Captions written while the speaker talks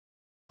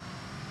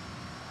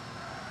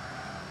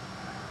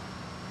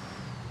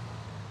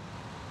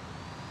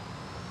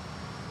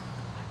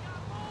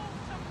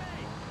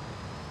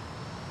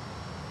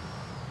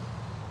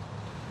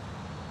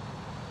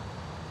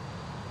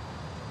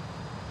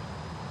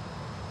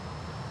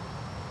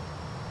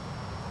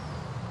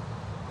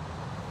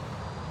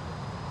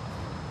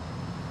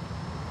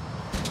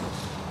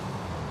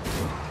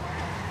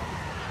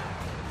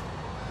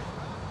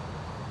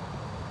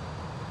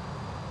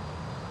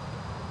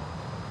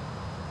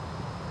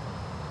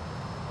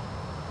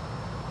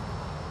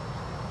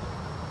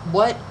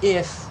what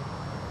if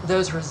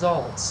those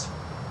results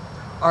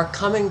are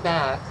coming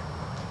back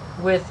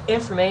with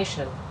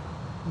information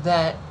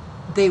that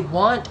they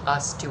want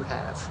us to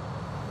have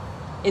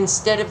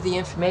instead of the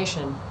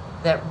information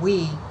that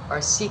we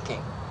are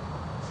seeking?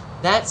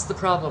 That's the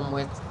problem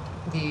with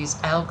these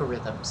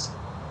algorithms.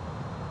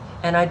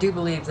 And I do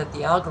believe that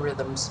the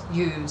algorithms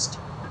used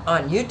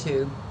on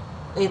YouTube,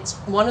 it's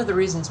one of the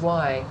reasons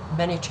why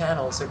many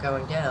channels are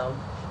going down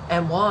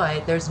and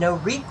why there's no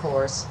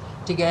recourse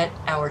to get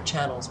our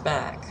channels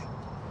back.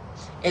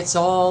 It's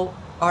all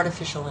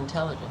artificial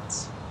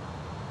intelligence.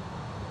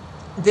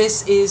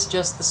 This is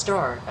just the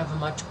start of a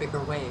much bigger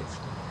wave.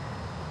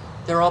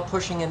 They're all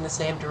pushing in the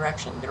same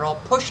direction. They're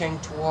all pushing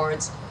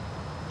towards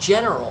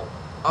general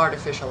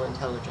artificial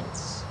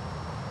intelligence.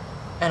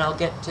 And I'll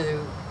get to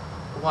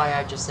why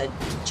I just said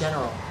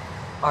general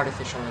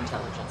artificial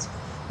intelligence.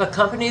 But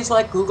companies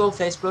like Google,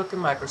 Facebook,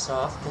 and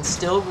Microsoft can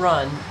still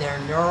run their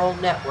neural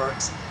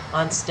networks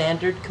on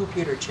standard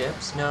computer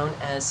chips known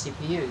as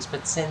CPUs.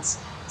 But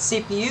since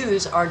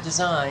CPUs are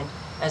designed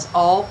as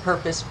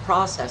all-purpose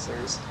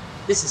processors,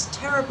 this is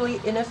terribly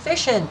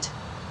inefficient.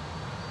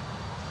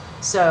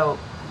 So,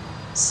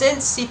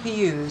 since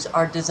CPUs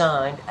are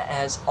designed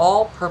as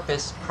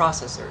all-purpose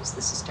processors,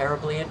 this is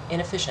terribly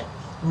inefficient.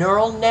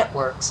 Neural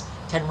networks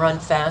can run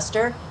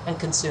faster and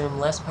consume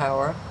less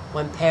power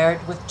when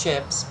paired with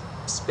chips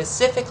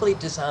specifically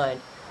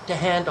designed to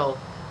handle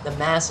the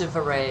massive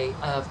array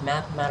of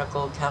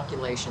mathematical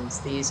calculations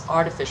these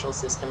artificial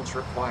systems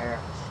require.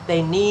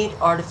 They need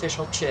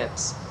artificial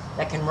chips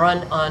that can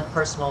run on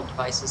personal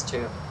devices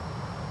too.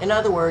 In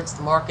other words,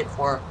 the market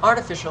for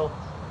artificial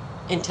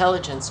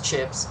intelligence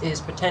chips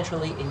is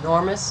potentially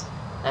enormous.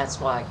 That's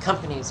why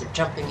companies are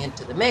jumping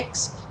into the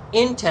mix.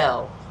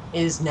 Intel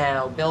is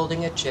now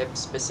building a chip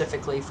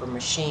specifically for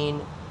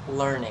machine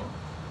learning.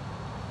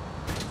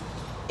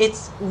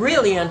 It's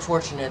really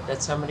unfortunate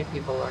that so many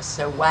people are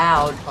so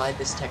wowed by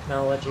this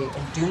technology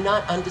and do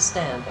not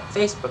understand that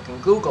Facebook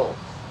and Google,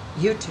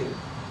 YouTube,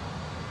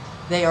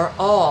 they are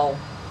all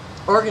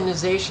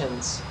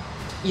organizations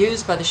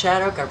used by the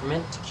shadow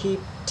government to keep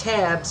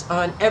tabs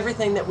on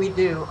everything that we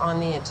do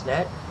on the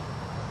internet.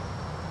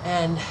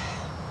 And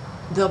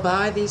they'll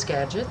buy these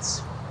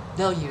gadgets,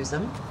 they'll use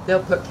them,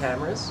 they'll put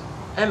cameras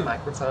and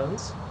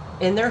microphones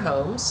in their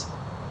homes,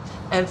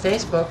 and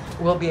Facebook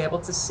will be able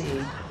to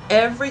see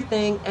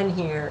everything and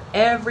hear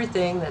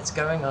everything that's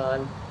going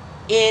on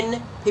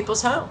in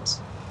people's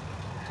homes.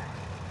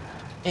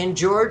 In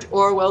George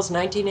Orwell's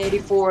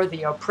 1984,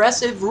 the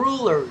oppressive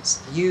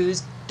rulers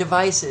used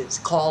devices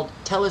called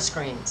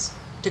telescreens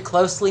to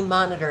closely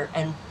monitor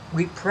and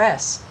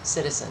repress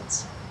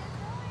citizens.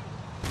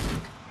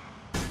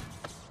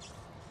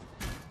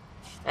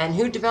 And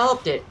who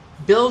developed it?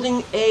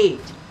 Building 8.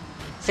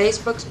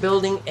 Facebook's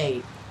Building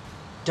 8.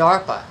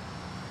 DARPA.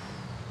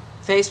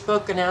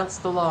 Facebook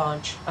announced the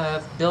launch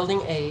of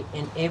Building 8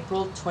 in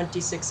April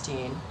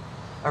 2016,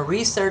 a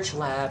research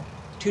lab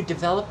to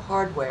develop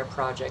hardware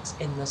projects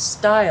in the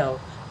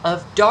style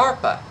of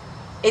DARPA.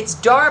 It's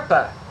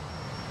DARPA!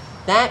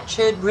 That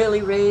should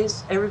really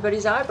raise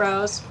everybody's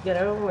eyebrows, you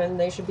know, and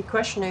they should be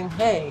questioning,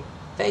 hey,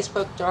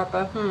 Facebook,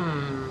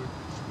 DARPA,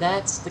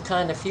 that's the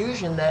kind of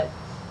fusion that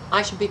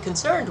I should be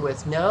concerned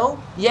with,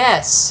 no?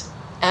 Yes,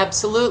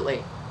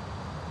 absolutely.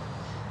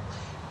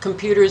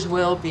 Computers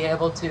will be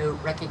able to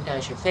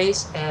recognize your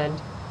face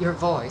and your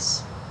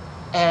voice.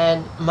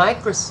 And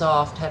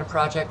Microsoft had a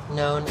project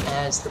known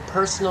as the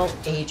Personal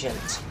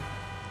Agent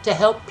to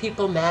help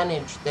people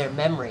manage their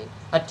memory,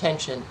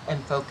 attention,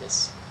 and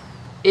focus.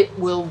 It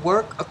will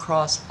work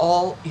across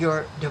all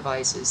your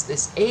devices.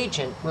 This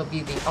agent will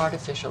be the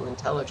artificial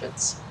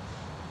intelligence,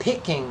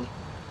 picking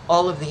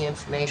all of the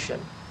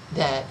information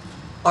that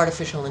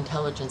artificial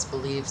intelligence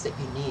believes that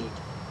you need.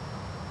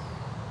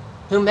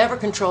 Whomever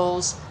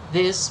controls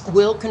this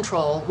will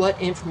control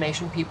what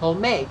information people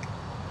make.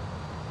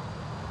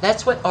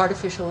 That's what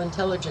artificial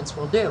intelligence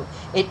will do.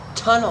 It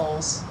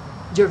tunnels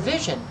your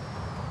vision.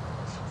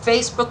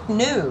 Facebook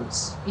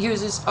News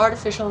uses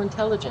artificial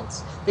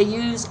intelligence. They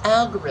use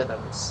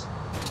algorithms.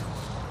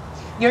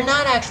 You're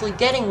not actually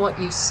getting what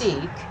you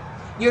seek.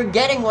 You're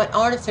getting what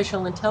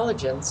artificial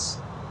intelligence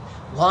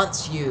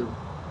wants you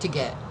to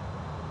get.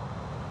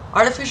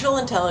 Artificial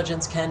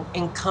intelligence can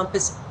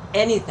encompass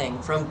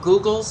anything from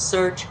Google's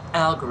search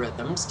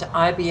algorithms to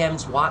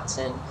IBM's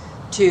Watson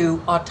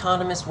to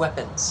autonomous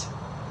weapons.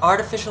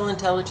 Artificial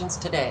intelligence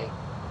today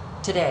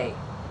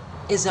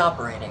is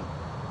operating.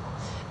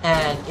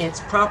 And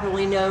it's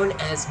properly known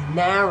as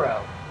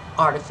narrow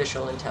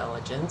artificial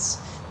intelligence,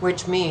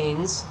 which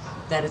means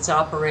that it's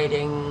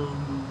operating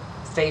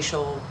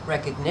facial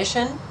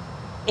recognition,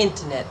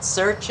 internet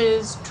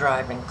searches,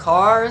 driving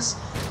cars,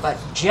 but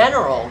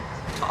general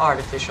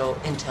artificial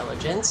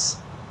intelligence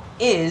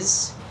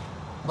is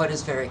what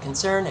is very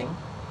concerning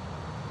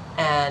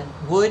and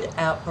would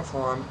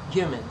outperform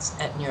humans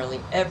at nearly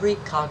every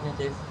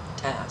cognitive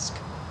task.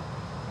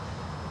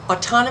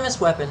 Autonomous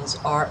weapons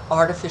are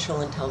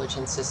artificial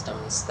intelligence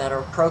systems that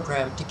are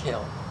programmed to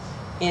kill.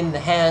 In the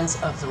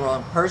hands of the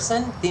wrong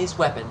person, these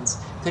weapons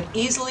could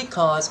easily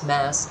cause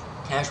mass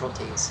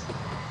casualties.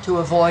 To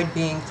avoid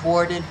being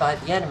thwarted by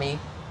the enemy,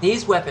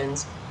 these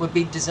weapons would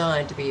be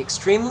designed to be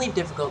extremely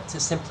difficult to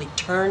simply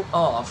turn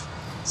off,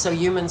 so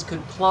humans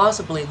could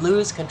plausibly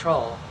lose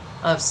control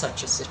of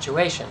such a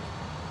situation.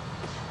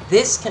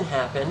 This can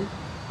happen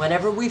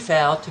whenever we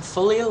fail to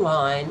fully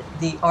align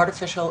the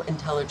artificial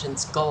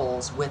intelligence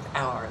goals with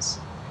ours,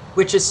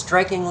 which is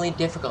strikingly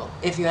difficult.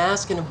 If you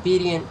ask an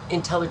obedient,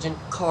 intelligent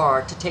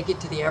car to take it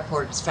to the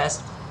airport as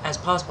fast as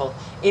possible,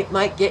 it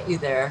might get you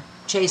there,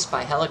 chased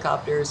by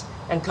helicopters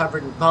and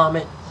covered in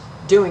vomit,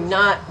 doing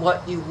not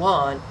what you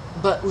want,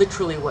 but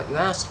literally what you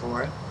asked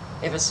for.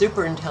 If a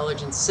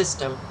superintelligence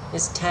system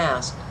is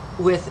tasked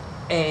with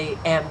an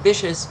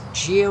ambitious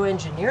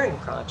geoengineering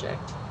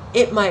project,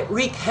 it might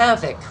wreak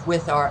havoc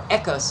with our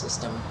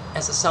ecosystem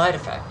as a side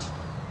effect,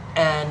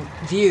 and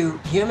view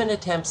human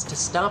attempts to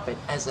stop it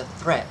as a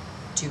threat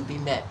to be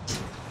met.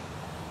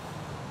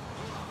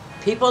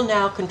 People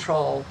now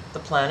control the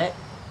planet,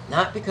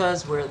 not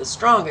because we're the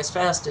strongest,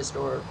 fastest,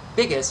 or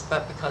biggest,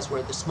 but because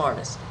we're the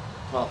smartest.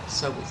 Well,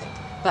 so we think.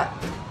 But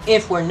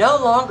if we're no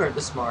longer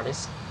the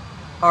smartest,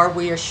 are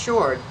we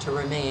assured to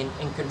remain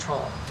in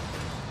control?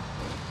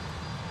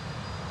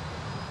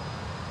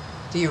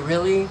 Do you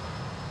really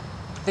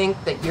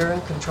think that you're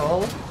in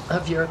control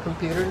of your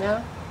computer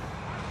now?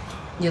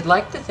 You'd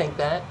like to think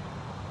that.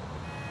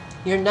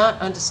 You're not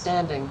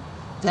understanding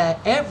that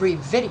every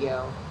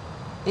video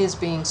is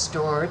being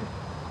stored,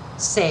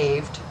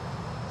 saved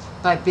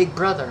by Big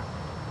Brother,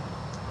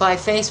 by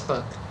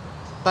Facebook,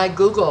 by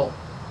Google,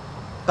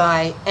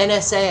 by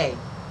NSA,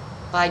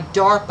 by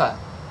DARPA,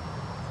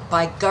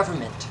 by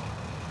government.